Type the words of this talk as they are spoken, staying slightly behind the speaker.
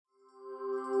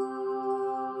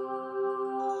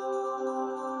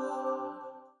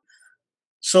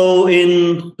So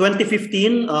in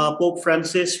 2015, Pope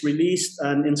Francis released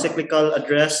an encyclical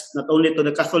address not only to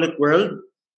the Catholic world,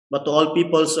 but to all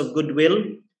peoples of goodwill.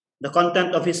 The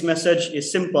content of his message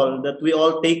is simple, that we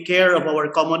all take care of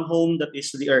our common home, that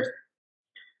is the earth.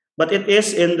 But it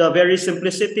is in the very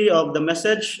simplicity of the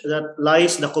message that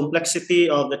lies the complexity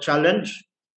of the challenge.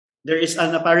 There is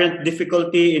an apparent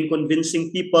difficulty in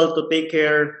convincing people to take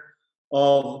care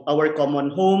of our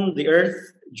common home, the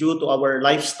earth, due to our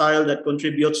lifestyle that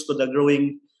contributes to the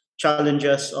growing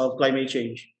challenges of climate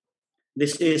change.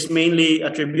 This is mainly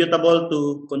attributable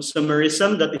to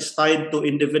consumerism that is tied to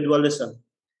individualism.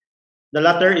 The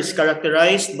latter is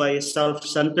characterized by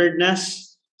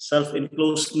self-centeredness,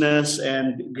 self-enclosedness,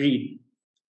 and greed.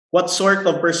 What sort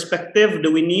of perspective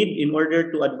do we need in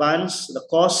order to advance the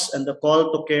cause and the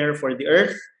call to care for the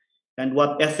earth? And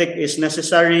what ethic is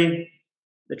necessary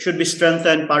that should be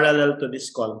strengthened parallel to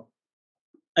this call?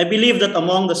 I believe that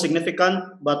among the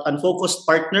significant but unfocused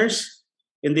partners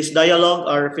in this dialogue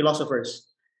are philosophers.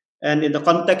 And in the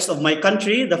context of my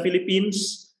country, the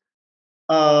Philippines,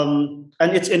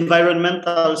 and its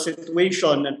environmental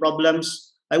situation and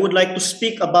problems, I would like to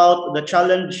speak about the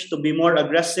challenge to be more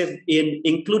aggressive in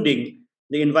including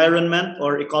the environment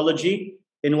or ecology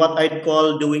in what I'd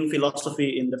call doing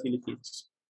philosophy in the Philippines.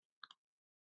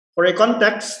 For a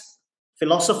context,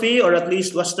 philosophy, or at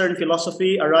least Western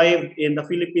philosophy, arrived in the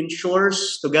Philippine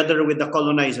shores together with the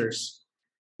colonizers.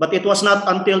 But it was not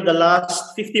until the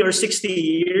last 50 or 60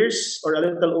 years, or a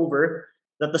little over,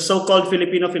 that the so-called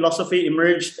Filipino philosophy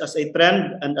emerged as a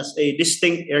trend and as a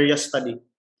distinct area study.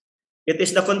 It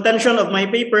is the contention of my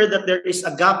paper that there is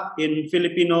a gap in the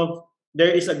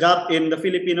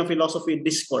Filipino philosophy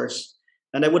discourse.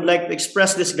 And I would like to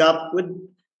express this gap with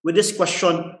this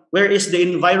question: where is the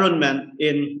environment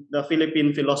in the Philippine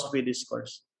philosophy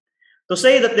discourse? To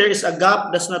say that there is a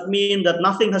gap does not mean that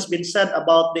nothing has been said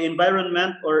about the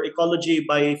environment or ecology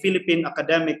by Philippine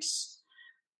academics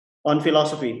on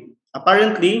philosophy.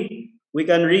 Apparently, we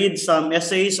can read some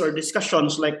essays or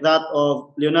discussions like that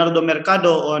of Leonardo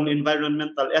Mercado on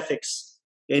environmental ethics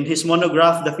in his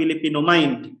monograph, The Filipino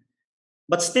Mind.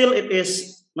 But still, it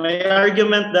is my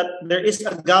argument that there is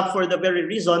a gap for the very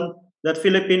reason that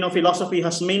Filipino philosophy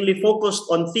has mainly focused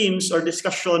on themes or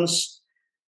discussions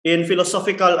in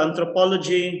philosophical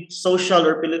anthropology, social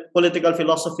or political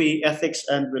philosophy, ethics,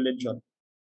 and religion.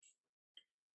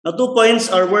 Now, 2 points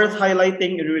are worth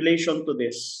highlighting in relation to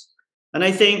this. And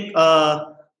I think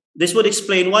this would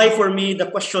explain why, for me,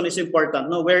 the question is important.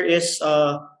 No, where is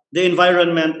the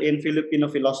environment in Filipino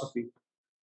philosophy?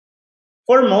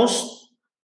 Foremost,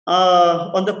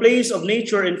 on the place of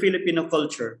nature in Filipino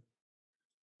culture.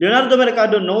 Leonardo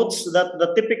Mercado notes that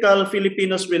the typical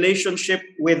Filipino's relationship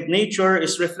with nature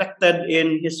is reflected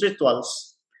in his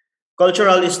rituals.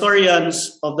 Cultural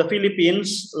historians of the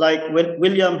Philippines, like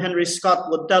William Henry Scott,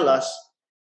 would tell us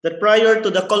that prior to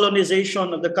the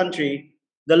colonization of the country,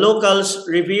 the locals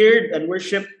revered and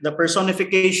worshipped the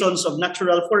personifications of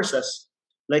natural forces,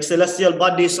 like celestial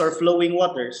bodies or flowing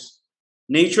waters.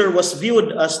 Nature was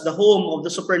viewed as the home of the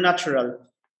supernatural.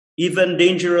 Even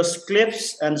dangerous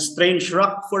cliffs and strange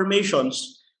rock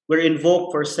formations were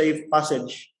invoked for safe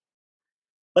passage.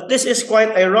 But this is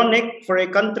quite ironic for a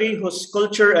country whose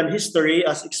culture and history,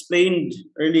 as explained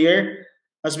earlier,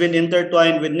 has been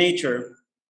intertwined with nature.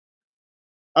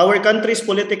 Our country's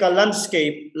political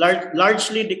landscape,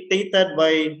 largely dictated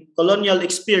by colonial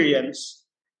experience,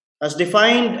 has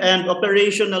defined and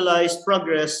operationalized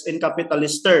progress in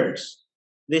capitalist terms.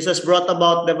 This has brought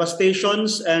about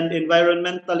devastations and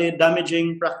environmentally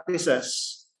damaging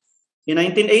practices. In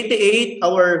 1988,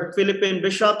 our Philippine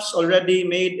bishops already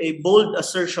made a bold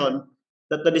assertion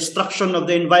that the destruction of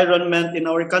the environment in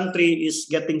our country is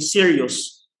getting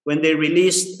serious when they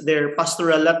released their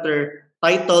pastoral letter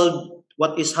titled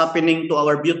 "What is Happening to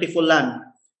Our Beautiful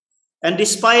Land?" And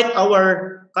despite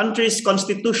our country's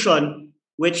constitution,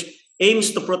 which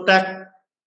aims to protect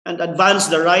and advance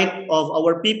the right of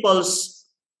our people's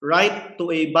right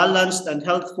to a balanced and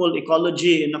healthful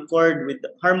ecology in accord with the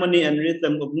harmony and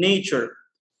rhythm of nature,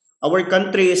 our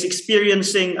country is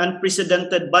experiencing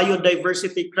unprecedented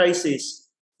biodiversity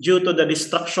crisis due to the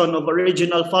destruction of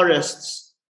original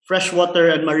forests,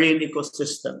 freshwater, and marine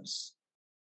ecosystems.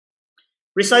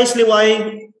 Precisely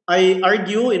why I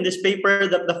argue in this paper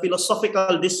that the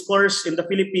philosophical discourse in the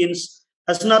Philippines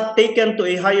has not taken to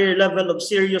a higher level of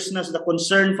seriousness the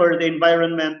concern for the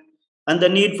environment and the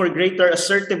need for greater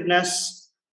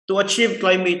assertiveness to achieve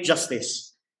climate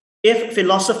justice. If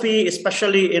philosophy,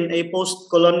 especially in a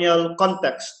post-colonial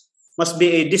context, must be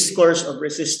a discourse of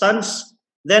resistance,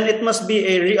 then it must be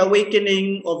a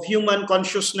reawakening of human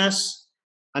consciousness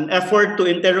an effort to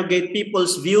interrogate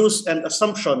people's views and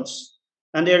assumptions,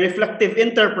 and a reflective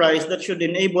enterprise that should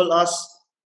enable us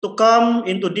to come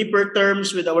into deeper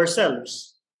terms with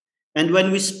ourselves. And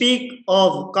when we speak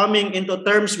of coming into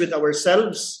terms with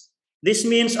ourselves, this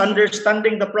means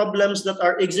understanding the problems that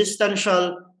are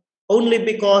existential only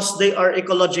because they are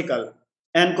ecological,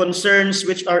 and concerns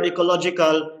which are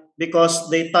ecological because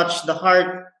they touch the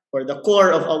heart or the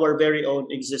core of our very own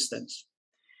existence.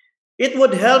 It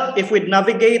would help if we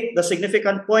navigate the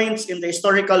significant points in the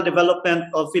historical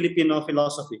development of Filipino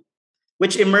philosophy,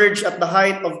 which emerged at the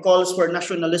height of calls for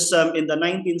nationalism in the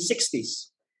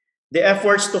 1960s. The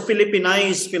efforts to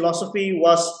Philippinize philosophy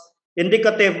was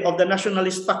indicative of the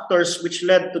nationalist factors which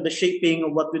led to the shaping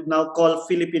of what we now call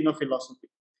Filipino philosophy.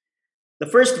 The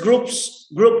first group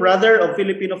of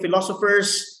Filipino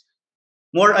philosophers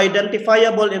more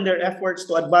identifiable in their efforts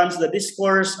to advance the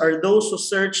discourse are those who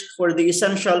searched for the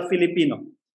essential Filipino,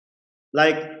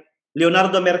 like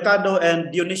Leonardo Mercado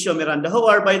and Dionisio Miranda, who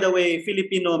are, by the way,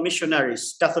 Filipino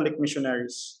missionaries, Catholic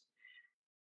missionaries.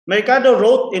 Mercado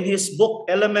wrote in his book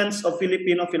Elements of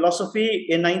Filipino Philosophy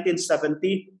in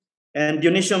 1970, and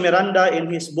Dionisio Miranda in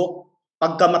his book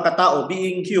Pagkamakatao,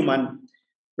 Being Human,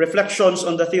 Reflections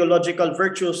on the Theological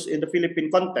Virtues in the Philippine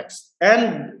Context,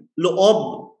 and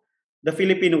Loob, the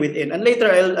Filipino Within. And later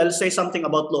I'll say something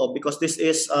about Loob because this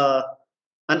is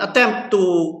an attempt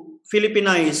to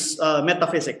Philippinize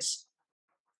metaphysics.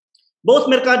 Both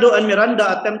Mercado and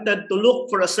Miranda attempted to look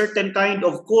for a certain kind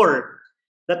of core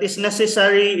that is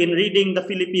necessary in reading the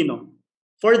Filipino.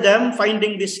 For them,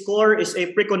 finding this core is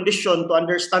a precondition to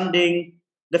understanding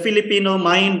the Filipino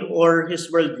mind or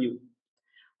his worldview.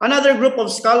 Another group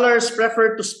of scholars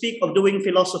prefer to speak of doing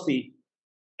philosophy,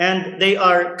 and they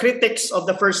are critics of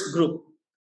the first group.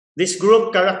 This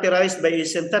group, characterized by a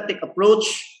synthetic approach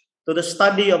to the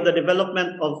study of the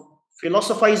development of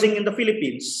philosophizing in the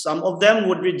Philippines. Some of them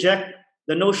would reject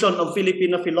the notion of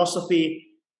Filipino philosophy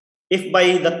if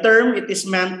by the term it is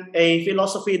meant a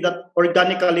philosophy that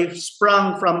organically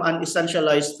sprung from an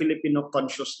essentialized Filipino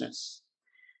consciousness.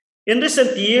 In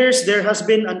recent years, there has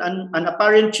been an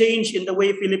apparent change in the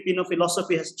way Filipino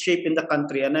philosophy has shaped in the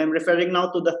country, and I'm referring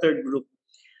now to the third group.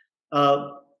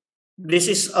 This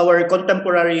is our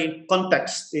contemporary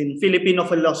context in Filipino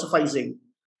philosophizing.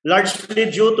 Largely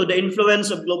due to the influence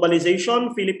of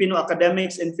globalization, Filipino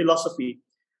academics in philosophy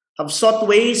have sought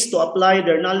ways to apply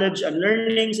their knowledge and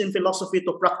learnings in philosophy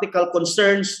to practical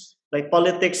concerns like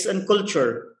politics and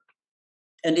culture.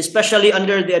 And especially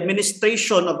under the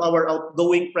administration of our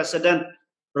outgoing president,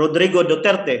 Rodrigo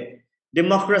Duterte,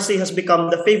 democracy has become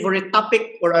the favorite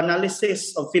topic or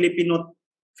analysis of Filipino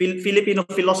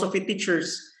philosophy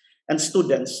teachers and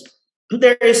students.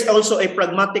 There is also a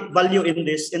pragmatic value in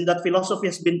this, in that philosophy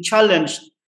has been challenged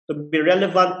to be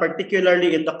relevant,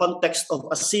 particularly in the context of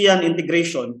ASEAN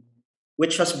integration,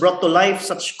 which has brought to life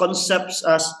such concepts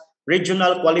as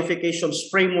regional qualifications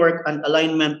framework and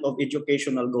alignment of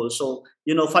educational goals. So,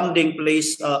 funding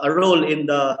plays a role in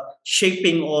the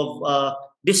shaping of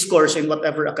discourse in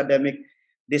whatever academic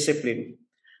discipline.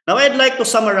 Now, I'd like to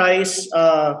summarize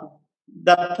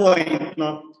that point.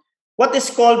 What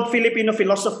is called Filipino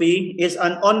philosophy is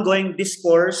an ongoing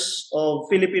discourse of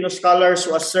Filipino scholars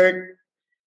who assert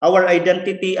our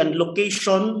identity and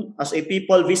location as a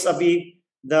people vis-a-vis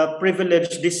the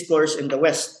privileged discourse in the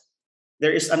West.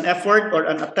 There is an effort or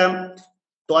an attempt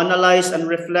to analyze and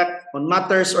reflect on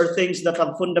matters or things that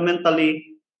have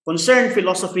fundamentally concerned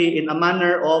philosophy in a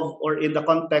manner of or in the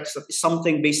context that is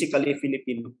something basically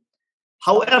Filipino.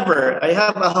 However, I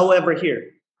have a however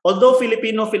here. Although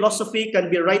Filipino philosophy can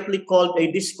be rightly called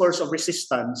a discourse of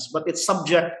resistance, but its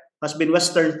subject has been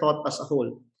Western thought as a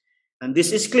whole. And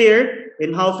this is clear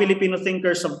in how Filipino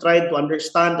thinkers have tried to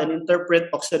understand and interpret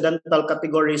Occidental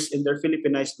categories in their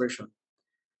Filipinized version.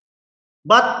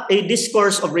 But a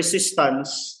discourse of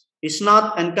resistance is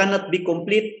not and cannot be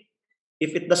complete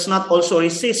if it does not also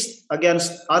resist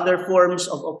against other forms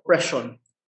of oppression.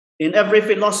 In every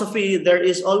philosophy, there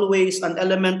is always an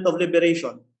element of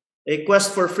liberation, a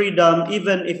quest for freedom,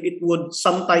 even if it would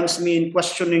sometimes mean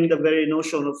questioning the very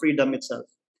notion of freedom itself.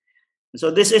 So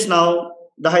this is now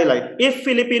the highlight. If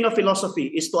Filipino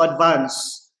philosophy is to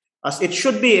advance, as it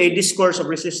should be a discourse of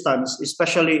resistance,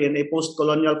 especially in a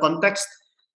post-colonial context,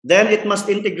 then it must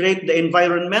integrate the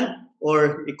environment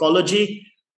or ecology,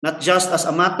 not just as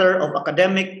a matter of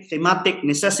academic-thematic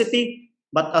necessity,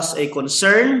 but as a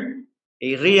concern,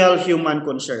 a real human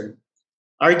concern.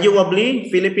 Arguably,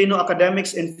 Filipino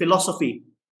academics in philosophy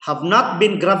have not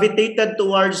been gravitated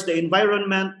towards the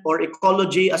environment or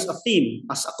ecology as a theme,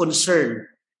 as a concern.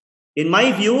 In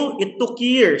my view, it took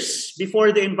years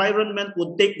before the environment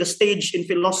would take the stage in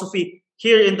philosophy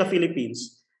here in the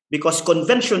Philippines, because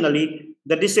conventionally,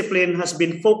 the discipline has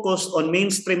been focused on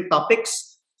mainstream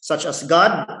topics such as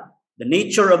God, the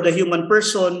nature of the human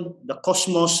person, the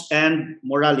cosmos, and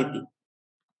morality.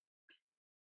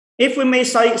 If I may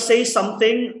say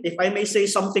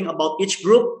something about each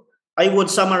group, I would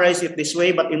summarize it this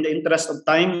way, but in the interest of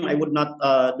time, I would not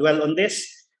dwell on this.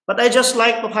 But I just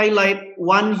like to highlight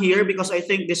one here because I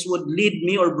think this would lead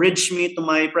me or bridge me to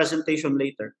my presentation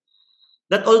later.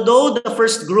 That although the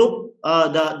first group,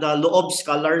 the Loob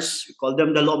scholars, we call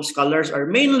them the Loob scholars, are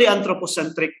mainly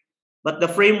anthropocentric, but the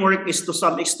framework is to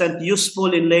some extent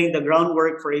useful in laying the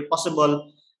groundwork for a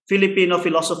possible Filipino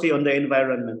philosophy on the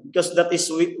environment, because that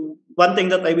is one thing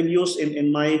that I will use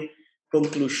in my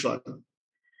conclusion.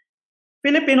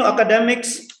 Filipino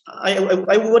academics,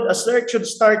 I would assert, should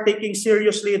start taking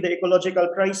seriously the ecological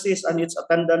crisis and its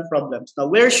attendant problems. Now,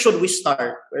 where should we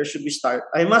start? Where should we start?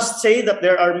 I must say that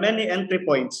there are many entry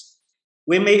points.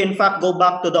 We may, in fact, go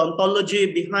back to the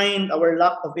ontology behind our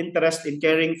lack of interest in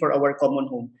caring for our common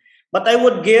home. But I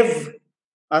would give,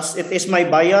 as it is my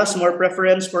bias, more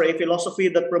preference for a philosophy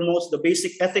that promotes the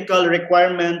basic ethical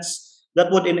requirements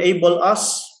that would enable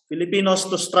us, Filipinos,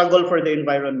 to struggle for the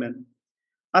environment.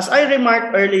 As I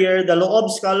remarked earlier, the Loob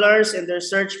scholars in their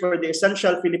search for the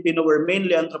essential Filipino were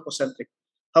mainly anthropocentric.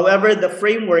 However, the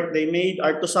framework they made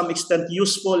are to some extent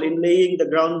useful in laying the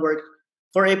groundwork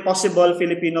for a possible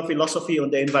Filipino philosophy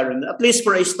on the environment, at least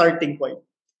for a starting point.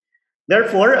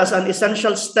 Therefore, as an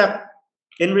essential step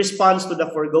in response to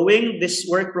the foregoing, this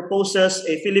work proposes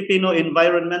a Filipino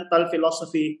environmental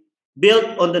philosophy built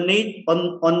on the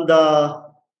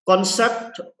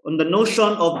concept, on the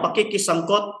notion of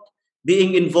pakikisangkot,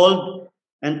 being involved,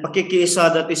 and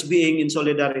pakikiisa, that is being in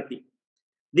solidarity.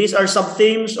 These are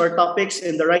subthemes or topics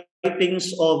in the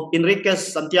writings of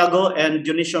Enriquez-Santiago and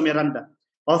Miranda,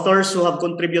 authors who have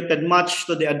contributed much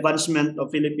to the advancement of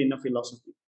Filipino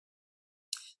philosophy.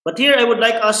 But here I would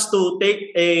like us to take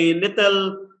a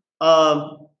little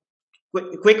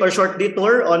quick or short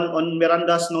detour on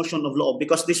Miranda's notion of Loob,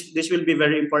 because this will be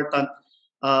very important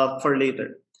for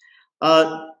later.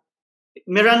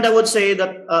 Miranda would say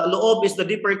that Loob is the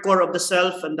deeper core of the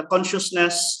self and the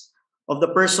consciousness of the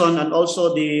person, and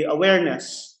also the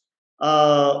awareness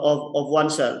of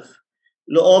oneself.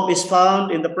 Loob is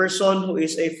found in the person who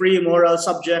is a free moral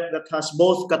subject that has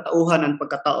both katauhan and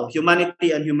pagkatao,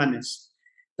 humanity and humanis.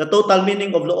 The total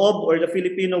meaning of Loob, or the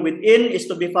Filipino within, is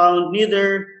to be found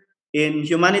neither in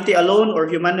humanity alone or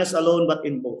humanis alone, but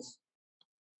in both.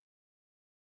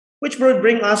 Which would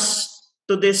bring us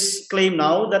to this claim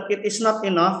now that it is not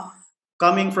enough,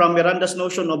 coming from Miranda's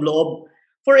notion of Loob,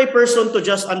 for a person to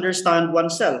just understand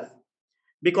oneself.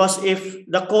 Because if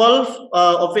the call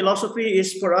of philosophy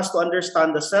is for us to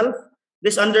understand the self,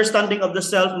 this understanding of the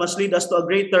self must lead us to a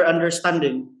greater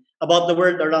understanding about the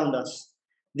world around us.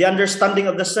 The understanding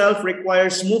of the self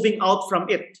requires moving out from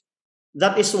it.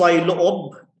 That is why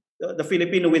Loob, the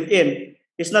Filipino within,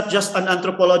 is not just an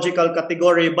anthropological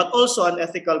category, but also an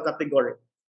ethical category.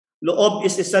 Loob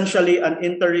is essentially an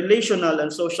interrelational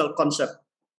and social concept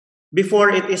before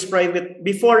it is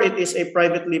a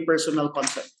privately personal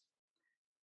concept.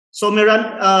 So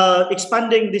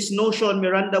expanding this notion,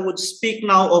 Miranda would speak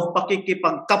now of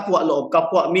pakikipagkapwa loob.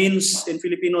 Kapwa means in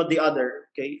Filipino the other,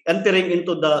 okay, entering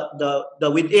into the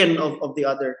within of the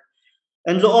other.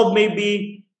 And loob may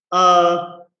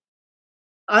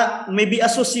be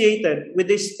associated with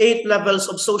these 8 levels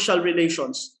of social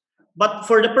relations. But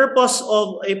for the purpose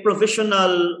of a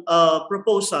provisional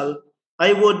proposal,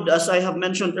 I would, as I have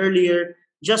mentioned earlier,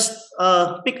 just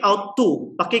pick out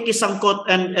 2, pakikisangkot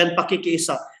and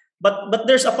pakikiisa. But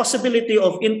there's a possibility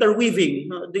of interweaving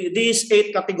these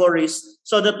 8 categories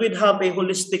so that we'd have a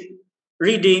holistic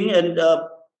reading and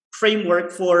framework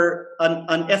for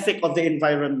an ethic of the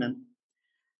environment.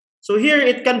 So here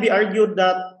it can be argued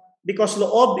that because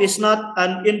Loob is not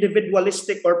an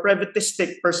individualistic or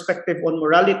privatistic perspective on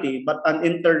morality, but an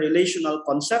interrelational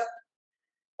concept,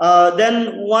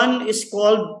 then one is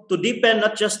called to deepen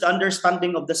not just the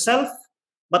understanding of the self,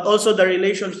 but also the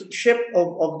relationship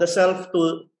of the self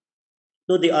to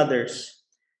the others.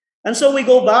 And so we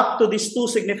go back to these 2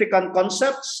 significant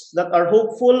concepts that are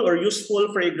hopeful or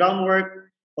useful for a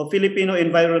groundwork of Filipino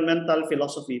environmental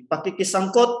philosophy.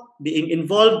 Pakikisangkot, being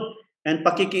involved, and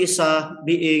pakikiisa,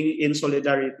 being in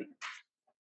solidarity.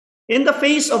 In the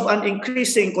face of an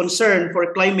increasing concern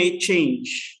for climate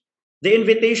change, the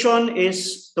invitation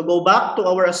is to go back to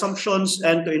our assumptions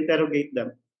and to interrogate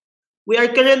them. We are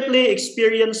currently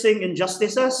experiencing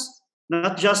injustices,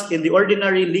 not just in the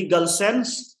ordinary legal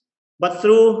sense, but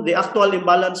through the actual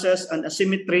imbalances and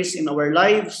asymmetries in our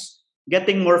lives,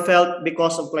 getting more felt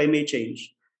because of climate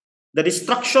change. The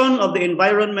destruction of the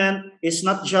environment is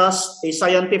not just a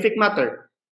scientific matter.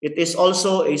 It is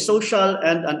also a social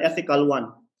and an ethical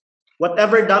one.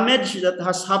 Whatever damage that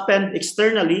has happened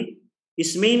externally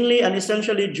is mainly and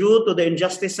essentially due to the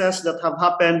injustices that have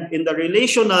happened in the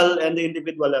relational and the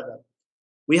individual level.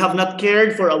 We have not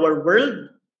cared for our world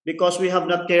because we have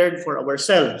not cared for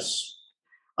ourselves.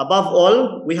 Above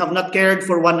all, we have not cared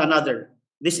for one another.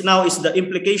 This now is the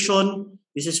implication.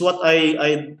 This is what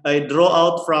I draw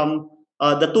out from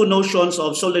the two notions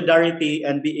of solidarity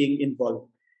and being involved.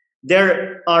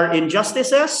 There are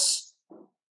injustices,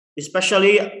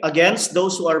 especially against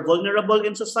those who are vulnerable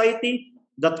in society,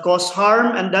 that cause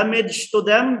harm and damage to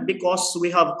them because we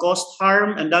have caused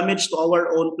harm and damage to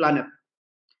our own planet.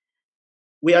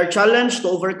 We are challenged to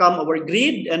overcome our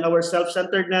greed and our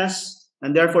self-centeredness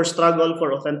and therefore struggle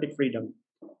for authentic freedom.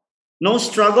 No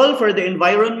struggle for the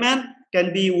environment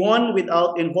can be won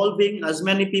without involving as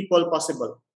many people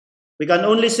possible. We can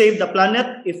only save the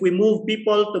planet if we move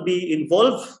people to be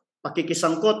involved,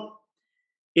 pakikisangkot.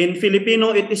 In Filipino,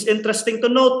 it is interesting to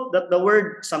note that the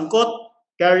word sangkot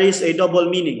carries a double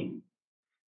meaning.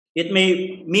 It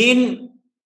may mean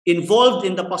involved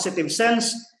in the positive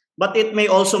sense, but it may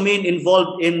also mean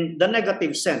involved in the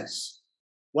negative sense.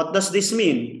 What does this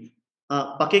mean?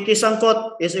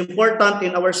 Pakikisangkot is important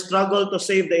in our struggle to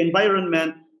save the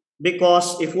environment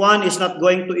because if one is not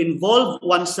going to involve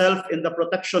oneself in the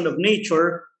protection of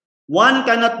nature, one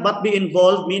cannot but be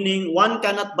involved, meaning one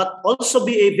cannot but also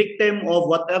be a victim of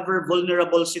whatever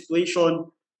vulnerable situation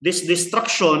this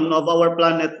destruction of our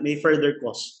planet may further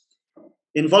cause.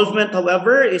 Involvement,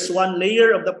 however, is one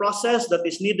layer of the process that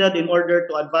is needed in order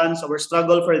to advance our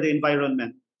struggle for the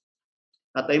environment.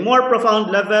 At a more profound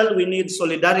level, we need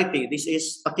solidarity. This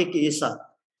is pakikiisa.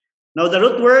 Now, the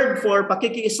root word for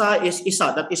pakikiisa is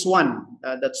isa, that is one.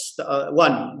 That's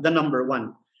one, the number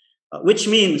one, which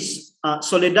means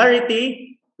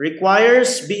solidarity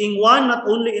requires being one not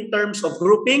only in terms of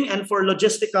grouping and for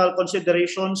logistical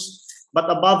considerations, but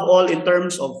above all in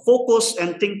terms of focus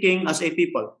and thinking as a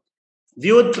people.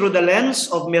 Viewed through the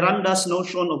lens of Miranda's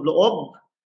notion of loob,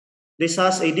 this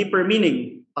has a deeper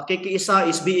meaning. Pakikiisa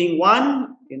is being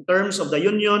one in terms of the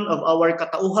union of our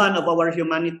katauhan, of our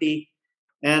humanity,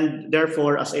 and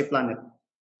therefore as a planet.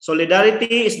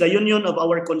 Solidarity is the union of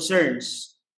our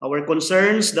concerns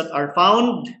that are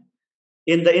found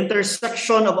in the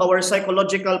intersection of our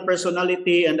psychological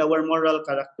personality and our moral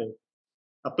character.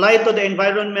 Applied to the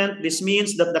environment, this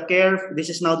means that this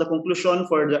is now the conclusion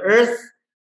for the earth,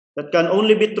 that can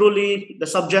only be truly the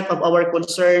subject of our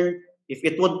concern if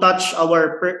it would touch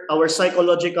our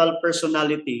psychological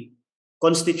personality,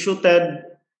 constituted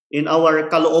in our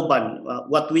kalooban,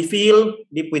 what we feel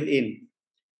deep within.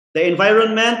 The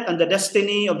environment and the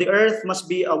destiny of the earth must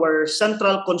be our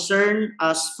central concern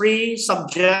as free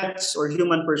subjects or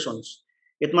human persons.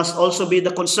 It must also be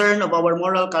the concern of our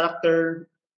moral character,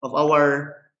 of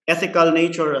our ethical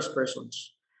nature as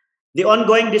persons. The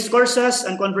ongoing discourses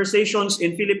and conversations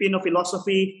in Filipino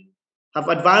philosophy have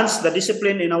advanced the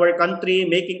discipline in our country,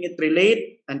 making it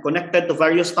relate and connected to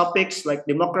various topics like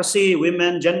democracy,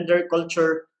 women, gender,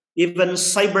 culture, even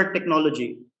cyber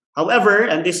technology. However,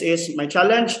 and this is my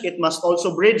challenge, it must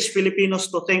also bridge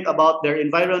Filipinos to think about their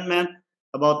environment,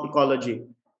 about ecology.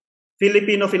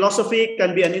 Filipino philosophy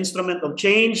can be an instrument of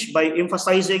change by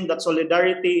emphasizing that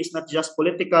solidarity is not just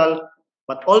political,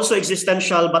 but also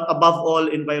existential, but above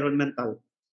all, environmental.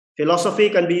 Philosophy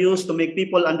can be used to make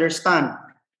people understand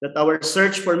that our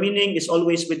search for meaning is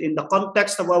always within the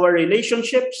context of our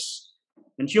relationships,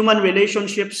 and human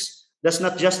relationships does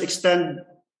not just extend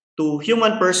to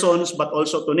human persons, but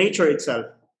also to nature itself.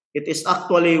 It is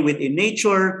actually within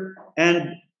nature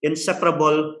and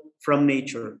inseparable from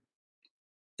nature.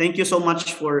 Thank you so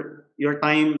much for your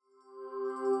time.